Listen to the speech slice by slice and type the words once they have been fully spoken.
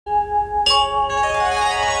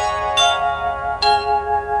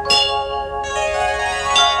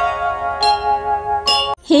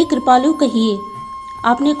हे कृपालु कहिए,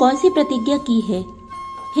 आपने कौन सी प्रतिज्ञा की है?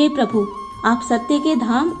 हे प्रभु, आप सत्य के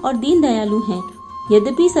धाम और दीन दयालु हैं।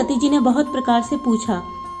 यद्यपि सती जी ने बहुत प्रकार से पूछा,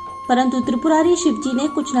 परंतु त्रिपुरारी शिव जी ने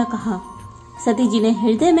कुछ न कहा। सती जी ने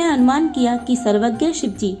हृदय में अनुमान किया कि सर्वज्ञ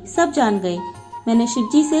शिव जी सब जान गए। मैंने शिव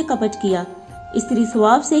जी से कपट किया। स्त्री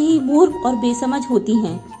स्वभाव से ही मूर्ख और बेसमझ होती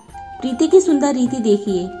हैं। प्रीति की सुंदर रीति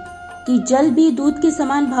देखिए कि जल भी दूध के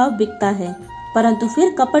समान भाव बिकता है, परंतु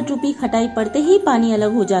फिर कपट रूपी खटाई पड़ते ही पानी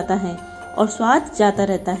अलग हो जाता है और स्वाद जाता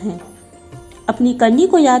रहता है। अपनी करनी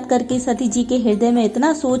को याद करके सती जी के हृदय में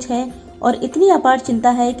इतना सोच है और इतनी अपार चिंता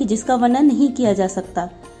है कि जिसका वर्णन नहीं किया जा सकता।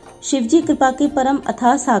 शिव जी कृपा के परम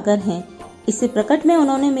अथाह सागर हैं। इससे प्रकट में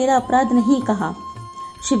उन्होंने मेरा अपराध नहीं कहा।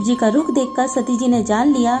 शिव जी का रुख देखकर सती जी ने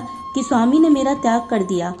जान लिया कि स्वामी ने मेरा त्याग कर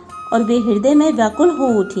दिया और वे हृदय में व्याकुल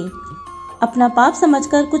हो उठी। अपना पाप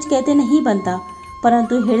समझकर कुछ कहते नहीं बनता,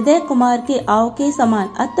 परंतु हृदय कुमार के आव के समान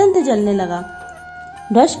अत्यंत जलने लगा।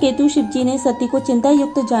 वृषकेतु शिव जी ने सती को चिंता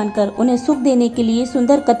युक्त जानकर उन्हें सुख देने के लिए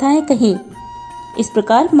सुंदर कथाएं कही। इस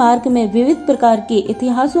प्रकार मार्ग में विविध प्रकार के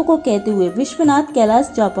इतिहासों को कहते हुए विश्वनाथ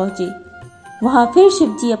कैलाश जा पहुंचे। वहां फिर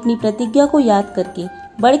शिव जी अपनी प्रतिज्ञा को याद करके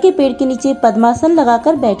बड़ के पेड़ के नीचे पद्मासन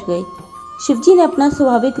लगाकर बैठ गए। शिव जी ने अपना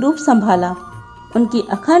स्वाभाविक रूप संभाला। उनकी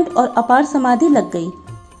अखंड और अपार समाधि लग गई।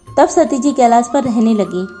 तब सती जी कैलाश पर रहने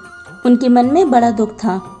लगी। उनके मन में बड़ा दुख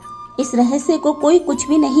था। इस रहस्य को कोई कुछ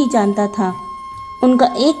भी नहीं जानता था। उनका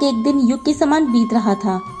एक एक दिन युग के समान बीत रहा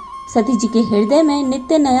था। सती जी के हृदय में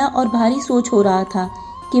नित्य नया और भारी सोच हो रहा था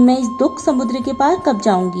कि मैं इस दुख समुद्र के पार कब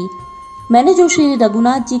जाऊंगी। मैंने जो श्री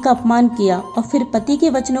रघुनाथ जी का अपमान किया और फिर पति के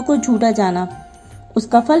वचनों को झूठा जाना,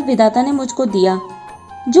 उसका फल विधाता ने मुझको दिया।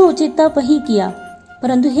 जो उचित था वही किया,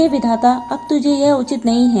 परंतु हे विधाता, अब तुझे यह उचित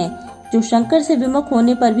नहीं है जो शंकर से विमुख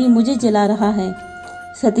होने पर भी मुझे जला रहा है।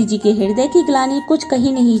 सती जी के हृदय की ग्लानि कुछ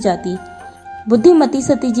कही नहीं जाती। बुद्धिमती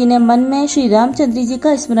सती जी ने मन में श्री रामचंद्र जी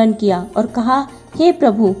का स्मरण किया और कहा, हे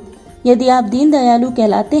प्रभु, यदि आप दीन दयालु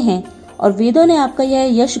कहलाते हैं और वेदों ने आपका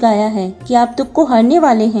यह यश गाया है कि आप दुख को हरने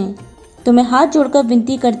वाले हैं, तो मैं हाथ जोड़कर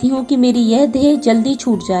विनती करती हूँ कि मेरी यह देह जल्दी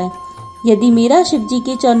छूट जाए। यदि मेरा शिव जी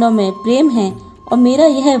के चरणों में प्रेम है और मेरा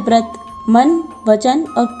यह व्रत मन, वचन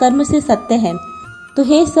और कर्म से सत्य है, तो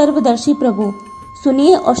हे सर्वदर्शी प्रभु,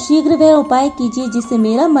 सुनिए और शीघ्र वह उपाय कीजिए जिससे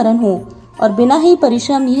मेरा मरण हो और बिना ही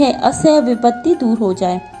परिश्रम यह असह्य विपत्ति दूर हो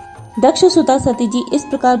जाए। दक्ष सुता सती जी इस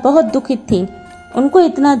प्रकार बहुत दुखित थी। उनको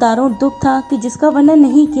इतना दारुण दुख था कि जिसका वर्णन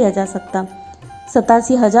नहीं किया जा सकता।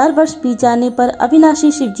 87,000 वर्ष बीत जाने पर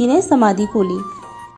अविनाशी शिव जी ने समाधि खोली।